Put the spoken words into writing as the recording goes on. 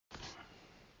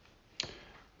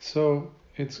So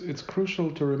it's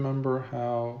crucial to remember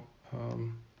how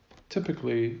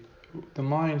typically the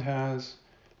mind has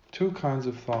two kinds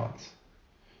of thoughts.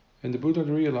 And the Buddha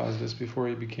realized this before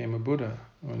he became a Buddha,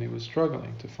 when he was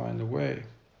struggling to find a way.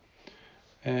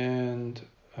 And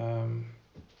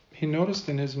he noticed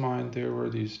in his mind there were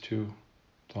these two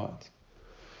thoughts,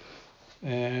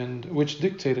 and which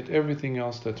dictated everything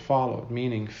else that followed,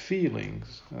 meaning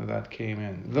feelings that came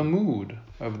in, the mood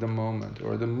of the moment,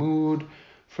 or the mood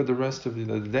for the rest of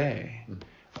the day,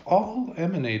 all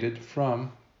emanated from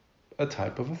a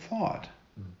type of a thought.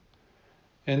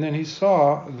 And then he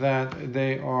saw that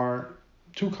they are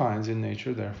two kinds in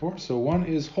nature, therefore. So one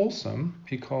is wholesome,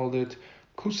 he called it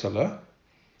kusala,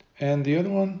 and the other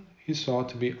one he saw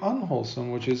to be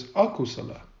unwholesome, which is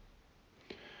akusala.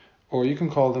 Or you can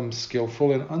call them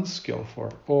skillful and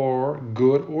unskillful, or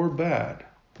good or bad,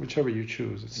 whichever you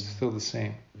choose, it's still the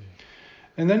same.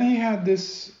 And then he had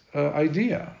this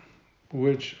idea,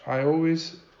 which I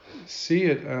always see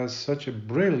it as such a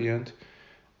brilliant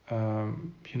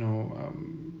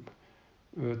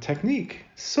technique.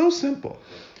 So simple.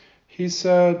 He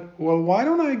said, well, why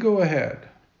don't I go ahead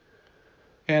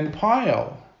and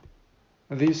pile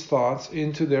these thoughts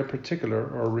into their particular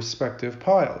or respective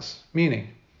piles? Meaning,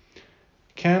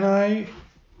 can I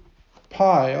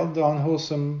pile the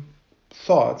unwholesome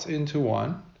thoughts into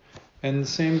one, and the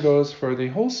same goes for the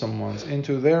wholesome ones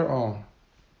into their own?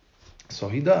 So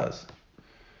he does.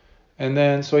 And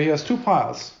then, so he has two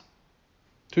piles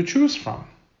to choose from.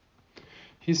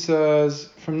 He says,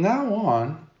 from now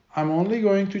on, I'm only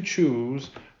going to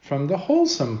choose from the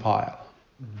wholesome pile,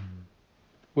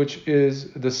 which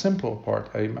is the simple part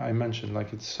I mentioned.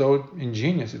 Like, it's so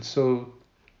ingenious, it's so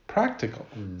practical,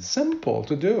 simple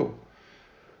to do.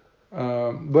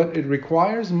 But it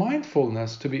requires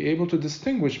mindfulness to be able to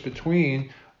distinguish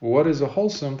between what is a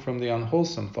wholesome from the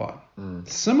unwholesome thought.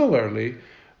 Similarly,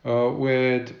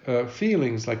 with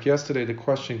feelings, like yesterday the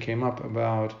question came up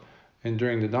about, and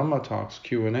during the Dhamma talks,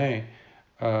 Q&A,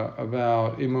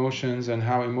 about emotions and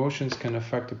how emotions can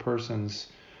affect a person's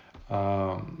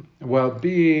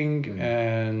well-being,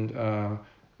 and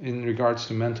in regards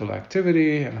to mental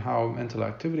activity, and how mental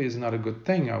activity is not a good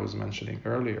thing, I was mentioning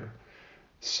earlier.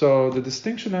 So the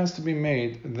distinction has to be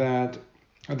made that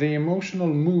the emotional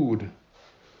mood,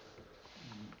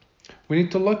 we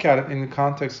need to look at it in the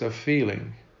context of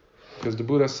feeling, because the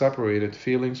Buddha separated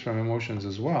feelings from emotions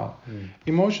as well.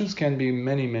 Emotions can be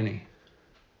many,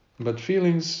 but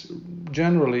feelings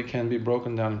generally can be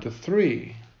broken down into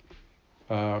three: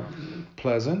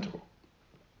 pleasant,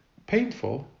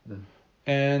 painful,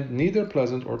 and neither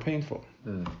pleasant or painful.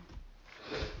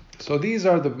 So these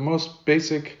are the most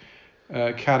basic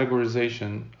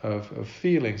categorization of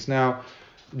feelings. Now,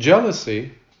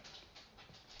 jealousy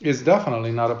is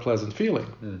definitely not a pleasant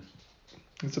feeling.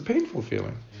 It's a painful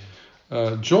feeling.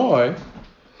 Joy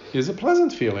is a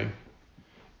pleasant feeling.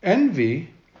 Envy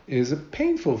is a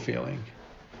painful feeling.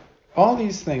 All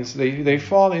these things, they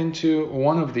fall into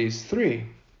one of these three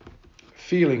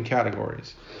feeling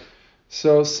categories.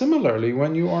 So similarly,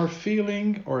 when you are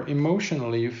feeling, or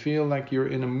emotionally you feel like you're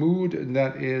in a mood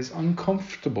that is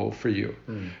uncomfortable for you,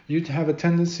 you'd have a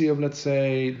tendency of, let's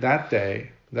say, that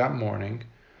day, that morning,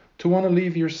 to want to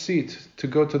leave your seat to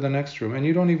go to the next room, and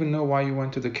you don't even know why you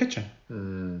went to the kitchen.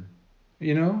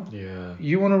 You know? Yeah.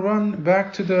 You want to run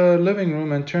back to the living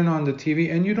room and turn on the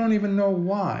TV, and you don't even know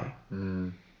why.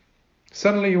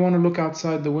 Suddenly you want to look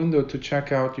outside the window to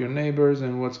check out your neighbors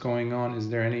and what's going on. Is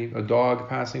there a dog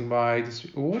passing by?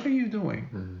 What are you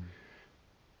doing?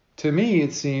 To me,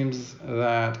 it seems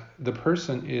that the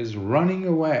person is running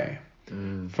away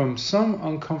from some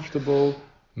uncomfortable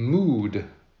mood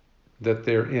that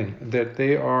they're in, that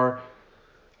they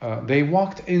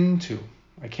walked into.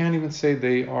 I can't even say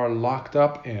they are locked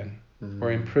up in or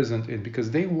imprisoned in,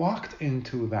 because they walked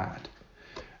into that.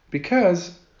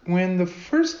 Because when the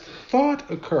first thought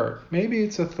occurred, maybe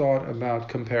it's a thought about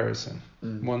comparison,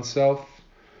 oneself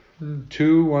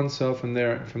to oneself from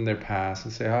their past,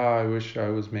 and say, I wish I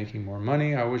was making more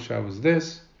money, I wish I was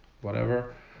this,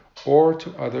 whatever, or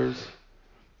to others,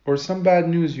 or some bad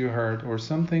news you heard, or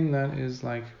something that is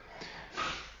like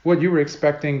what you were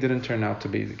expecting didn't turn out to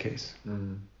be the case.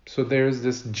 So there's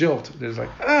this jilt. There's like,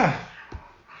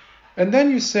 and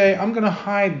then you say, I'm going to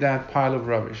hide that pile of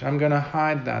rubbish. I'm going to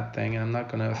hide that thing, and I'm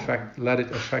not going to let it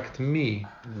affect me.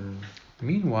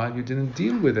 Meanwhile, you didn't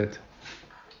deal with it.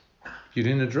 You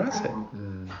didn't address it.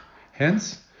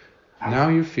 Hence, now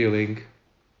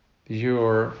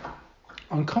you're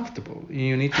uncomfortable.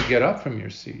 You need to get up from your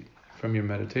seat, from your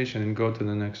meditation, and go to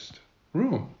the next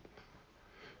room.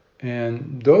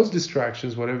 And those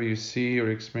distractions, whatever you see or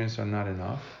experience, are not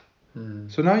enough.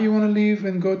 So now you want to leave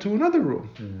and go to another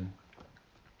room.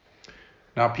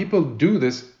 Now people do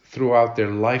this throughout their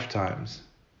lifetimes.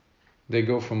 They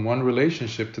go from one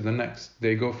relationship to the next.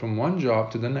 They go from one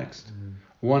job to the next.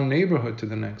 One neighborhood to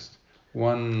the next.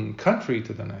 One country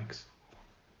to the next.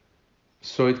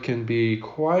 So it can be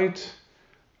quite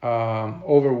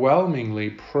overwhelmingly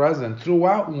present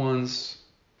throughout one's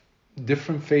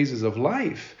different phases of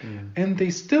life. And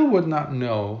they still would not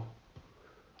know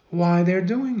why they're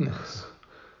doing this.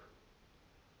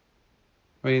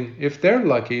 I mean, if they're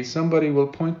lucky, somebody will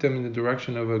point them in the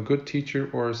direction of a good teacher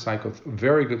or a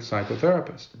very good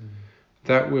psychotherapist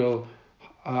that will,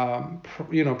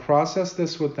 process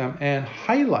this with them and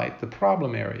highlight the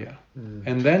problem area.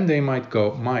 And then they might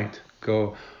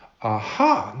go,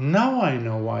 aha, now I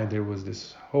know why there was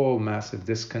this whole massive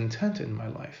discontent in my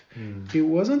life. It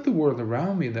wasn't the world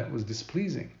around me that was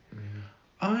displeasing.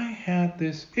 I had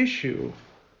this issue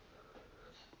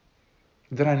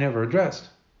that I never addressed.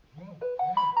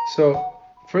 So,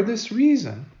 for this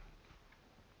reason,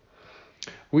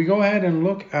 we go ahead and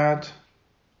look at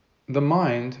the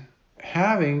mind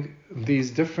having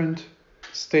these different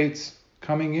states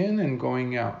coming in and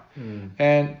going out.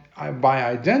 And by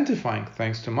identifying,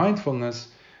 thanks to mindfulness,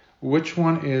 which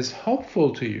one is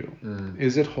helpful to you.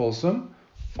 Is it wholesome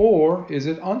or is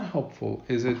it unhelpful?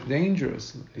 Is it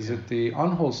dangerous? Is it the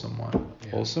unwholesome one?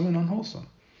 Wholesome and unwholesome.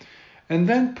 And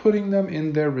then putting them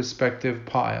in their respective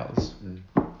piles.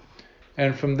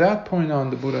 And from that point on,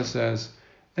 the Buddha says,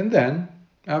 and then,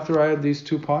 after I had these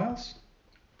two piles,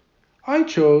 I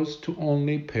chose to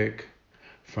only pick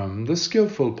from the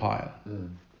skillful pile.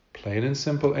 Plain and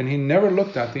simple. And he never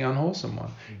looked at the unwholesome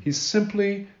one. He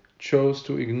simply chose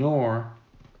to ignore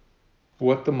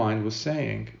what the mind was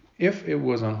saying if it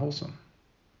was unwholesome.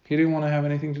 He didn't want to have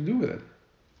anything to do with it.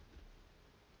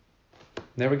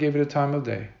 Never gave it a time of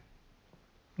day.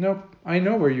 Nope, I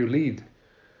know where you lead.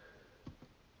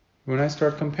 When I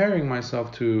start comparing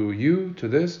myself to you, to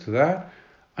this, to that,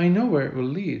 I know where it will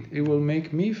lead. It will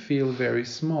make me feel very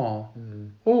small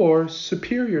or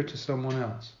superior to someone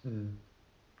else.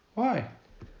 Why?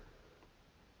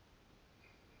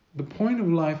 The point of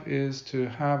life is to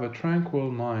have a tranquil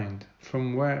mind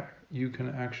from where you can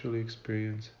actually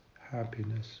experience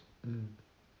happiness.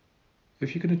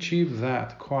 If you can achieve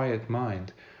that quiet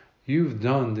mind, you've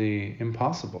done the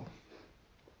impossible.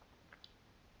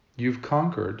 You've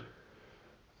conquered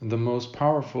the most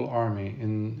powerful army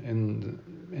in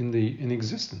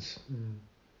existence,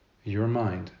 your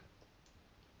mind.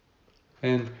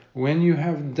 And when you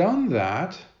have done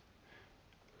that,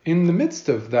 in the midst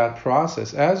of that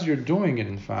process, as you're doing it,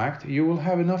 in fact, you will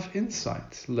have enough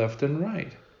insights, left and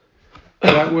right,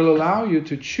 that will allow you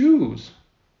to choose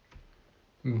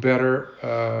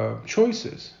better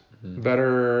choices,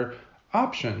 better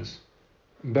options,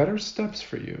 better steps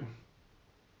for you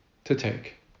to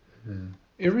take.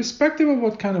 Irrespective of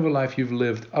what kind of a life you've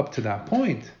lived up to that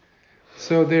point.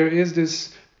 So there is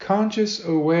this conscious,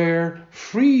 aware,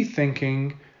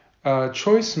 free-thinking,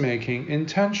 choice-making,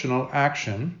 intentional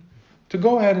action to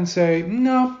go ahead and say,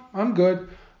 no, I'm good.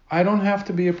 I don't have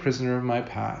to be a prisoner of my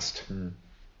past.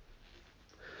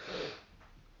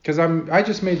 Because I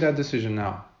just made that decision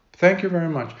now. Thank you very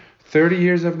much. 30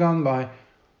 years have gone by,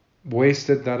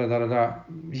 wasted, da-da-da-da-da.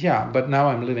 Yeah, but now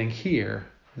I'm living here.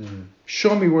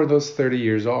 Show me where those 30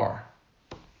 years are.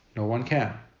 No one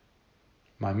can.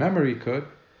 My memory could.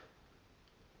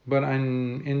 But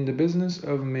I'm in the business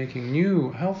of making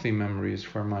new healthy memories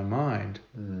for my mind.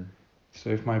 So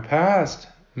if my past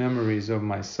memories of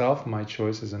myself, my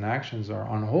choices and actions are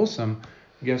unwholesome,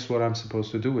 guess what I'm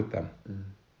supposed to do with them?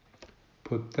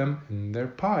 Put them in their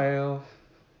pile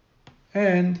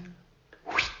and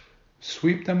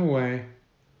sweep them away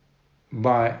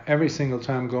by every single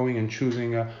time going and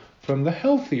choosing from the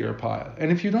healthier pile. And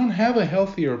if you don't have a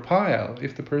healthier pile,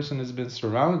 if the person has been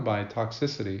surrounded by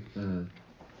toxicity,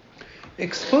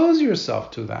 expose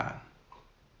yourself to that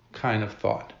kind of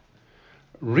thought.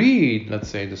 Read, let's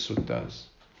say, the suttas.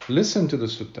 Listen to the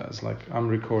suttas, like I'm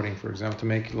recording, for example, to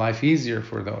make life easier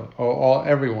for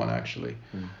everyone actually,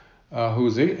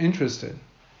 who's interested.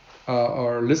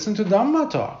 Or listen to Dhamma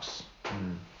talks.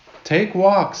 Take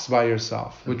walks by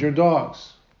yourself with your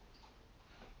dogs.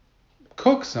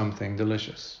 Cook something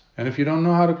delicious. And if you don't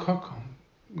know how to cook,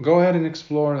 go ahead and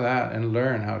explore that and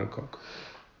learn how to cook.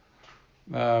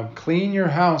 Clean your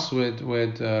house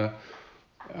without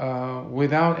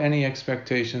any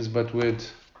expectations, but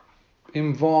with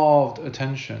involved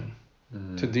attention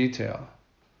to detail.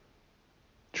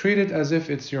 Treat it as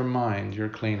if it's your mind you're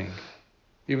cleaning,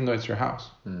 even though it's your house.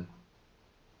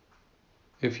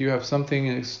 If you have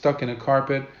something stuck in a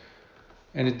carpet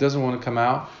and it doesn't want to come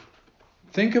out,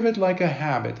 Think of it like a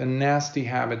habit, a nasty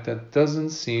habit that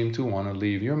doesn't seem to want to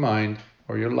leave your mind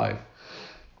or your life.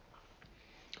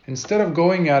 Instead of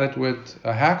going at it with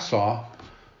a hacksaw,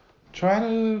 try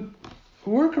to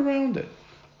work around it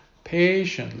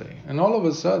patiently. And all of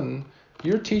a sudden,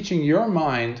 you're teaching your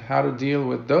mind how to deal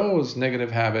with those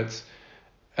negative habits,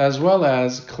 as well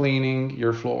as cleaning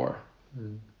your floor,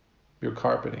 your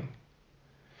carpeting.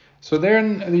 So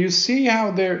then you see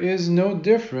how there is no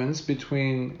difference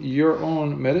between your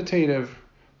own meditative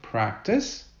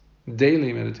practice,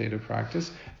 daily meditative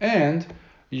practice, and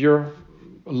your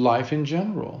life in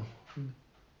general.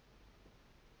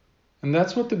 And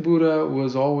that's what the Buddha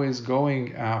was always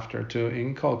going after, to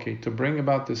inculcate, to bring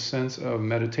about this sense of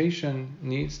meditation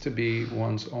needs to be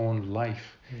one's own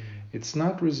life. It's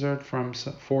not reserved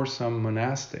for some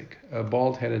monastic, a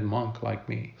bald-headed monk like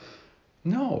me.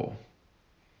 No,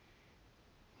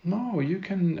 you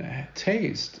can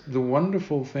taste the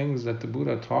wonderful things that the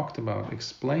Buddha talked about,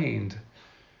 explained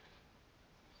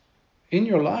in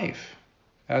your life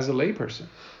as a layperson,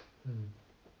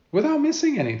 without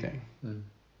missing anything.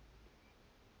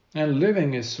 And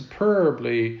living a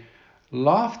superbly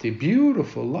lofty,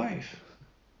 beautiful life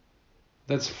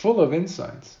that's full of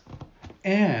insights,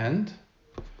 and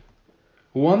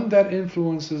one that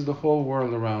influences the whole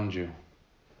world around you.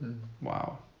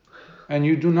 Wow. And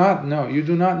you do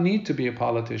not need to be a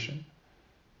politician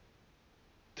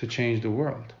to change the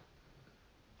world.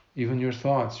 Even your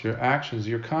thoughts, your actions,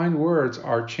 your kind words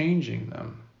are changing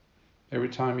them. Every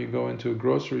time you go into a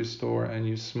grocery store and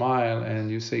you smile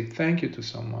and you say thank you to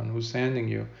someone who's handing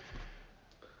you,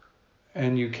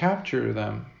 and you capture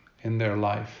them in their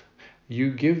life,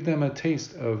 you give them a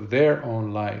taste of their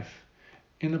own life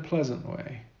in a pleasant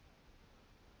way.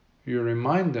 You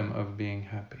remind them of being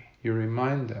happy. You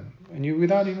remind them, and you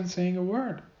without even saying a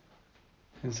word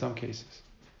in some cases.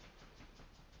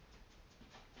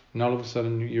 And all of a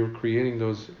sudden you're creating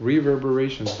those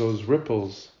reverberations, those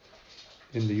ripples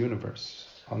in the universe,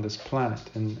 on this planet,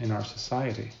 in our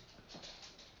society.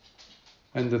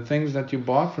 And the things that you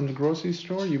bought from the grocery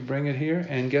store, you bring it here,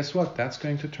 and guess what? That's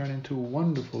going to turn into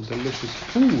wonderful, delicious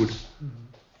food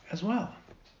as well.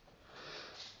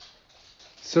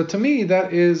 So to me,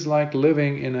 that is like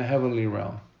living in a heavenly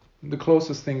realm, the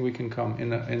closest thing we can come in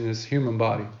this human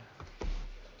body.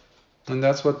 And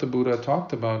that's what the Buddha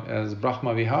talked about as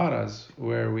Brahma Viharas,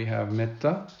 where we have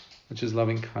metta, which is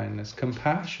loving kindness,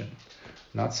 compassion,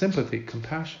 not sympathy,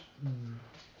 compassion.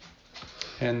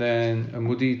 And then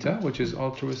mudita, which is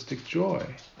altruistic joy,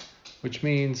 which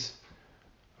means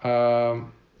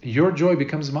your joy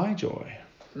becomes my joy.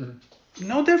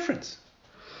 No difference.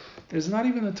 There's not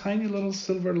even a tiny little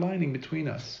silver lining between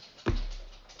us.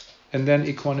 And then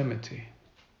equanimity.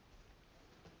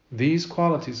 These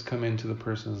qualities come into the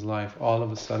person's life all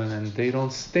of a sudden, and they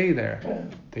don't stay there.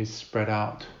 They spread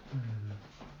out.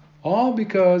 All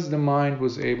because the mind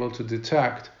was able to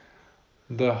detect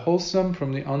the wholesome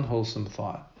from the unwholesome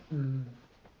thought. And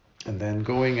then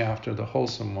going after the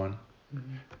wholesome one,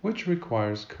 which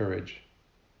requires courage.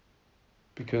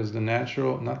 Because the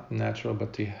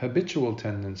the habitual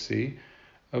tendency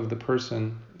of the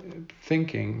person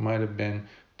thinking might have been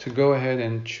to go ahead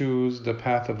and choose the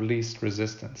path of least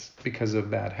resistance because of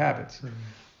bad habits.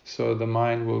 So the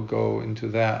mind will go into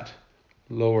that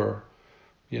lower,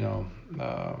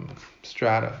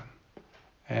 strata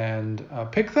and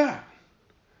pick that.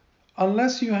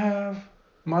 Unless you have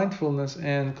mindfulness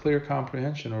and clear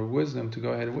comprehension or wisdom to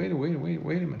go ahead and wait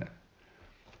a minute.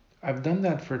 I've done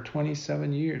that for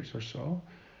 27 years or so.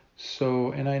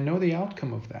 And I know the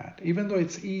outcome of that. Even though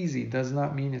it's easy, does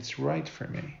not mean it's right for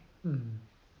me.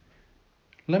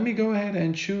 Let me go ahead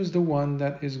and choose the one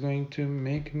that is going to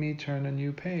make me turn a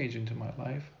new page into my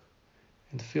life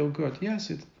and feel good. Yes,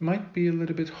 it might be a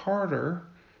little bit harder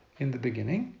in the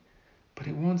beginning, but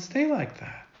it won't stay like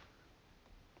that.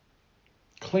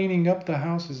 Cleaning up the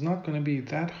house is not going to be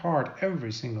that hard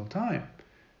every single time.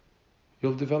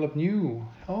 You'll develop new,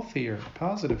 healthier,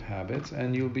 positive habits,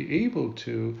 and you'll be able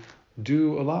to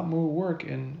do a lot more work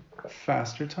in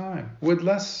faster time with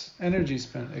less energy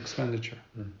expenditure.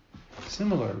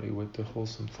 Similarly with the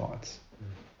wholesome thoughts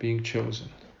being chosen.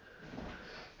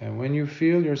 And when you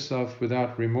feel yourself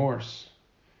without remorse,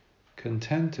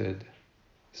 contented,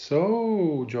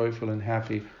 so joyful and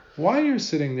happy, while you're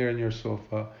sitting there in your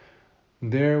sofa,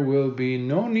 there will be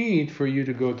no need for you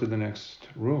to go to the next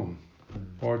room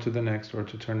or to the next, or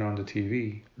to turn on the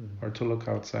TV or to look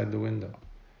outside the window,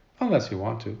 unless you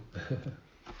want to.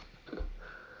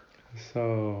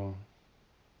 So,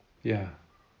 yeah.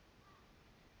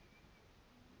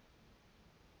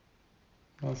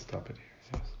 I'll stop it here.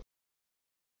 Yes.